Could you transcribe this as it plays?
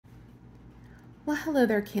Well, hello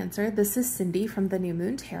there, Cancer. This is Cindy from the New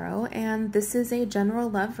Moon Tarot, and this is a general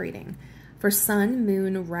love reading for Sun,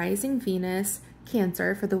 Moon, Rising Venus,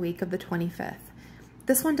 Cancer for the week of the 25th.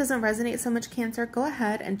 This one doesn't resonate so much, Cancer. Go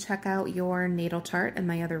ahead and check out your natal chart and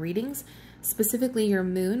my other readings, specifically your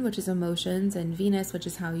Moon, which is emotions, and Venus, which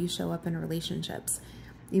is how you show up in relationships.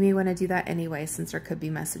 You may want to do that anyway, since there could be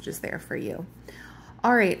messages there for you.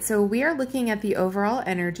 All right, so we are looking at the overall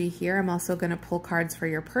energy here. I'm also going to pull cards for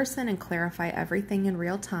your person and clarify everything in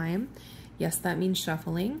real time. Yes, that means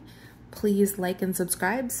shuffling. Please like and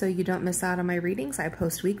subscribe so you don't miss out on my readings. I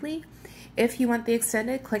post weekly. If you want the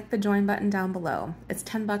extended, click the join button down below. It's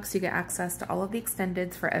 $10. You get access to all of the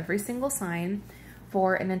extendeds for every single sign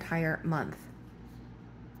for an entire month.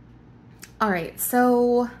 All right,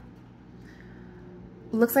 so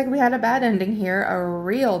looks like we had a bad ending here, a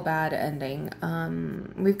real bad ending.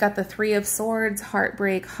 We've got the Three of Swords,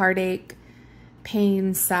 heartbreak, heartache,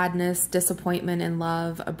 pain, sadness, disappointment in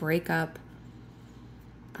love, a breakup.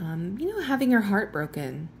 Having your heart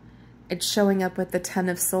broken. It's showing up with the Ten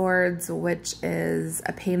of Swords, which is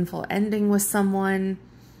a painful ending with someone,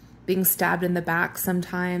 being stabbed in the back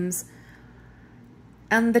sometimes.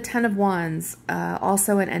 And the Ten of Wands,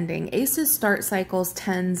 also an ending. Aces start cycles,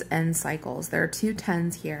 tens end cycles. There are two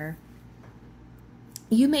tens here.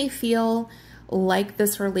 You may feel like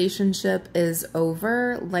this relationship is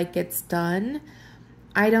over, like it's done.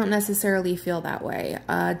 I don't necessarily feel that way.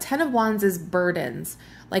 Ten of Wands is burdens,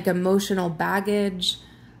 like emotional baggage.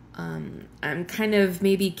 I'm kind of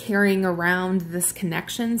maybe carrying around this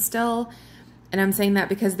connection still. And I'm saying that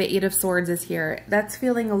because the Eight of Swords is here. That's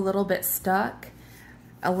feeling a little bit stuck,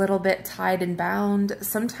 a little bit tied and bound.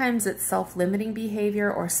 Sometimes it's self-limiting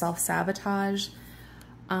behavior or self-sabotage.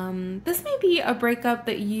 This may be a breakup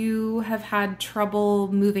that you have had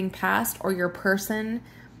trouble moving past, or your person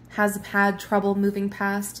has had trouble moving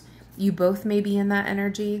past. You both may be in that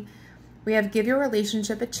energy. We have give your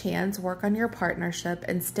relationship a chance, work on your partnership,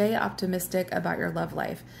 and stay optimistic about your love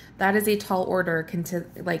life. That is a tall order,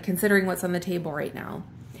 considering what's on the table right now.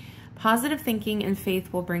 Positive thinking and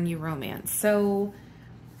faith will bring you romance. So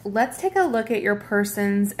let's take a look at your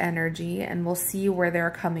person's energy and we'll see where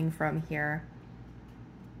they're coming from here.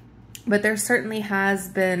 But there certainly has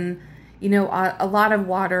been, a lot of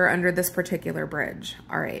water under this particular bridge.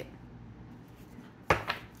 All right.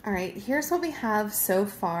 All right, here's what we have so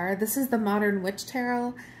far. This is the Modern Witch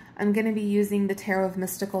Tarot. I'm going to be using the Tarot of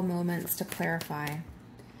Mystical Moments to clarify.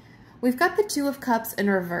 We've got the Two of Cups in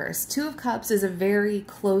reverse. Two of Cups is a very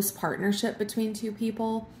close partnership between two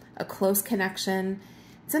people, a close connection.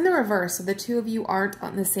 It's in the reverse, so the two of you aren't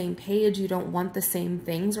on the same page. You don't want the same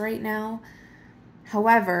things right now.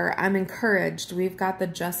 However, I'm encouraged. We've got the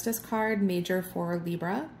Justice card, major for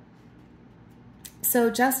Libra.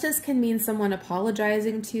 So justice can mean someone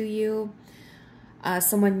apologizing to you,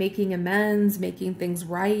 someone making amends, making things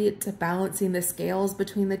right, balancing the scales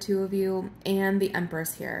between the two of you, and the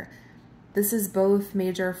Empress here. This is both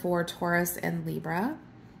major for Taurus and Libra.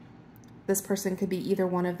 This person could be either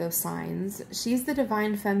one of those signs. She's the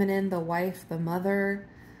divine feminine, the wife, the mother.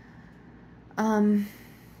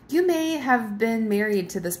 You may have been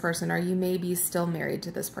married to this person, or you may be still married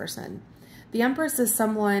to this person. The Empress is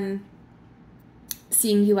someone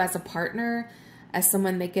seeing you as a partner, as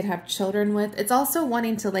someone they could have children with. It's also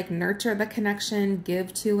wanting to nurture the connection,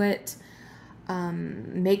 give to it,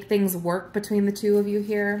 make things work between the two of you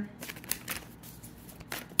here.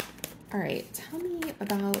 All right, tell me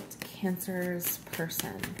about Cancer's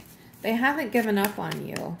person. They haven't given up on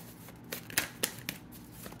you.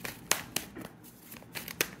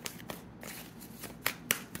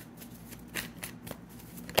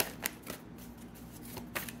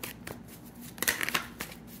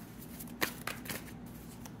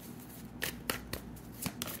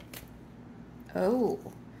 Oh,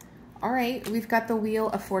 all right. We've got the Wheel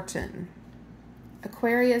of Fortune.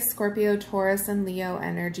 Aquarius, Scorpio, Taurus, and Leo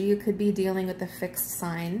energy. You could be dealing with a fixed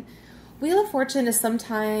sign. Wheel of Fortune is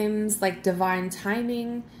sometimes like divine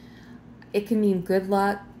timing. It can mean good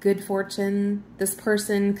luck, good fortune. This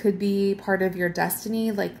person could be part of your destiny,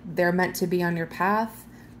 like they're meant to be on your path,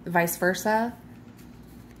 vice versa.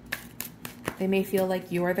 They may feel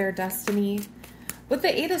like you're their destiny. With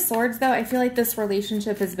the Eight of Swords, though, I feel like this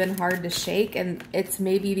relationship has been hard to shake, and it's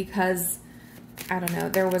maybe because, I don't know,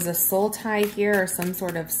 there was a soul tie here or some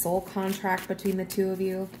sort of soul contract between the two of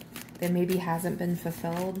you that maybe hasn't been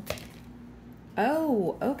fulfilled.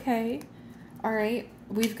 Oh, okay. All right.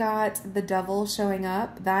 We've got the Devil showing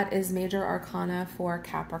up. That is major arcana for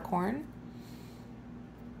Capricorn.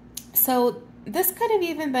 So this could have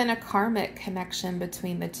even been a karmic connection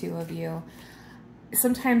between the two of you.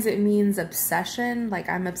 Sometimes it means obsession, like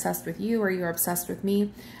I'm obsessed with you or you're obsessed with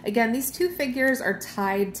me. Again, these two figures are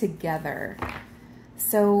tied together.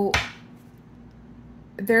 So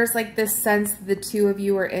there's like this sense that the two of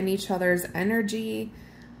you are in each other's energy.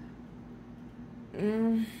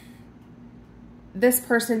 This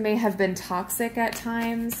person may have been toxic at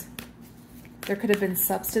times. There could have been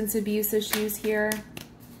substance abuse issues here.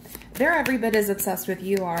 They're every bit as obsessed with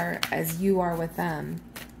you as you are with them.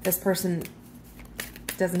 This person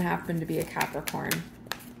doesn't happen to be a Capricorn.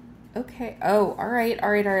 Okay. Oh, all right.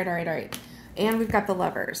 And we've got the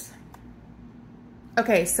Lovers.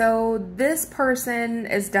 Okay, so this person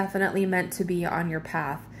is definitely meant to be on your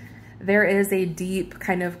path. There is a deep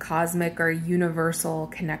kind of cosmic or universal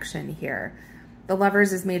connection here. The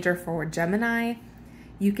Lovers is major for Gemini.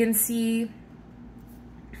 You can see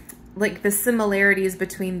like the similarities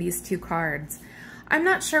between these two cards. I'm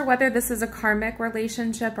not sure whether this is a karmic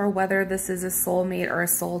relationship or whether this is a soulmate or a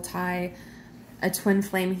soul tie, a twin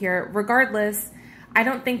flame here. Regardless, I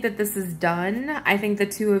don't think that this is done. I think the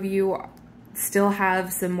two of you still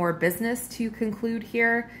have some more business to conclude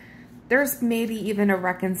here. There's maybe even a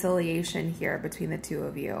reconciliation here between the two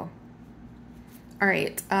of you. All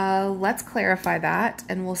right, let's clarify that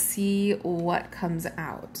and we'll see what comes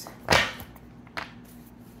out.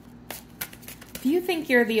 If you think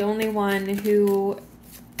you're the only one who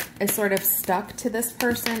is sort of stuck to this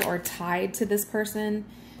person or tied to this person,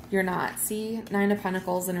 you're not. See, Nine of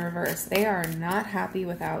Pentacles in reverse. They are not happy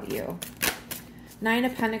without you. Nine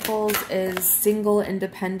of Pentacles is single,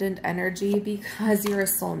 independent energy because you're a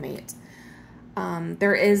soulmate.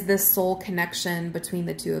 There is this soul connection between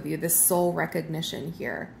the two of you, this soul recognition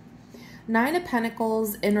here. Nine of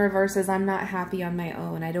Pentacles in reverse is I'm not happy on my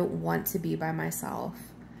own. I don't want to be by myself.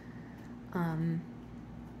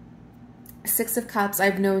 Six of Cups,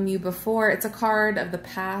 I've known you before. It's a card of the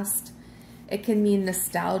past. It can mean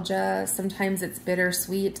nostalgia. Sometimes it's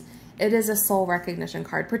bittersweet. It is a soul recognition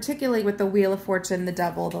card, particularly with the Wheel of Fortune, the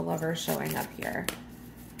Devil, the Lover showing up here.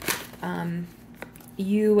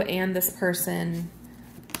 You and this person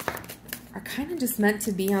are kind of just meant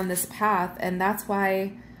to be on this path, and that's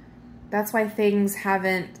why things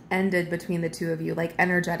haven't ended between the two of you, like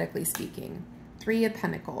energetically speaking. Three of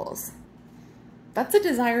Pentacles. That's a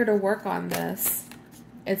desire to work on this.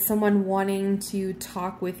 It's someone wanting to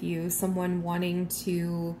talk with you, someone wanting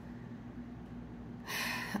to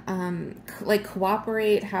like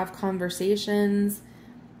cooperate, have conversations,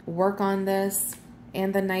 work on this.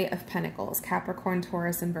 And the Knight of Pentacles, Capricorn,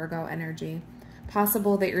 Taurus, and Virgo energy.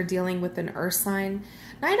 Possible that you're dealing with an earth sign.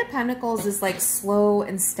 Knight of Pentacles is like slow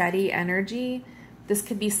and steady energy. This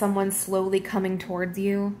could be someone slowly coming towards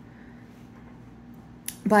you.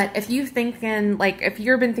 But if you thinking, like, if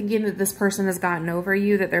you've been thinking that this person has gotten over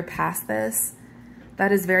you, that they're past this,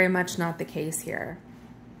 that is very much not the case here.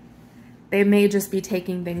 They may just be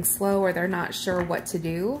taking things slow or they're not sure what to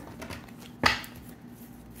do.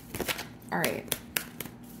 All right.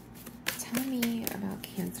 Tell me about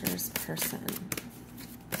Cancer's person.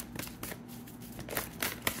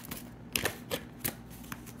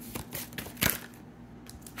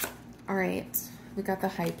 All right, we got the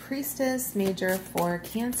High Priestess, major for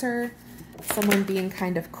Cancer. Someone being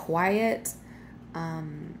kind of quiet.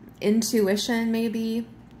 Intuition, maybe.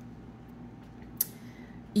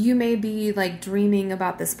 You may be like dreaming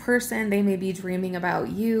about this person. They may be dreaming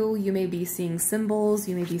about you. You may be seeing symbols.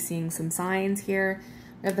 You may be seeing some signs here.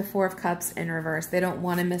 We have the Four of Cups in reverse. They don't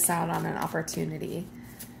want to miss out on an opportunity.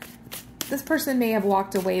 This person may have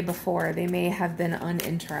walked away before. They may have been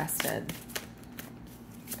uninterested.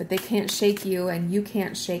 But they can't shake you and you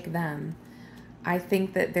can't shake them. I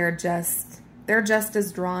think that they're just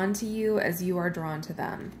as drawn to you as you are drawn to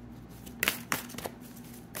them.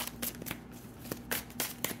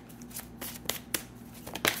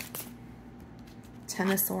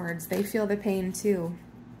 Ten of Swords. They feel the pain too.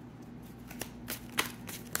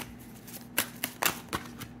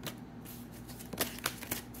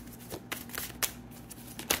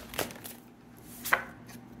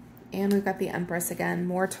 And we've got the Empress again,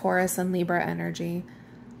 more Taurus and Libra energy.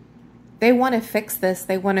 They want to fix this.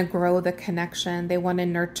 They want to grow the connection. They want to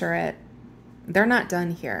nurture it. They're not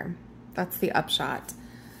done here. That's the upshot.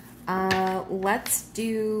 Let's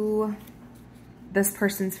do this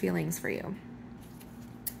person's feelings for you.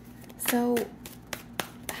 So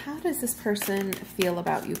how does this person feel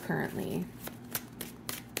about you currently?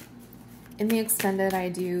 In the extended, I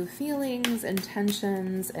do feelings,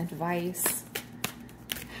 intentions, advice.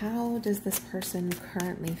 How does this person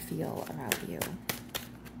currently feel about you?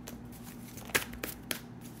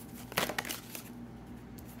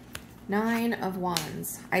 Nine of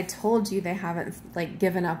Wands. I told you they haven't like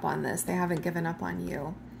given up on this. They haven't given up on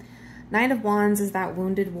you. Nine of Wands is that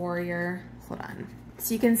wounded warrior. Hold on.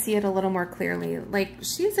 So you can see it a little more clearly. Like,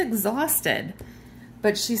 she's exhausted,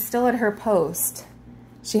 but she's still at her post.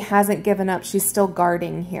 She hasn't given up. She's still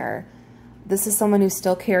guarding here. This is someone who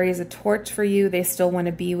still carries a torch for you. They still want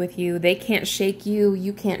to be with you. They can't shake you.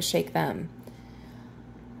 You can't shake them.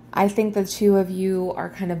 I think the two of you are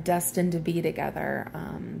kind of destined to be together.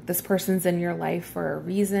 This person's in your life for a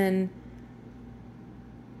reason.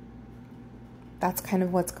 That's kind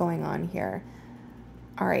of what's going on here.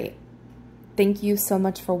 All right. Thank you so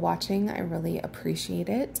much for watching. I really appreciate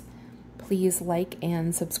it. Please like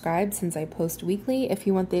and subscribe since I post weekly. If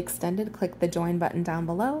you want the extended, click the join button down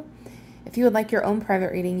below. If you would like your own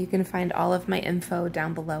private reading, you can find all of my info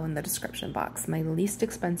down below in the description box. My least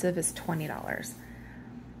expensive is $20.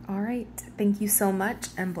 All right. Thank you so much,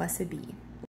 and blessed be.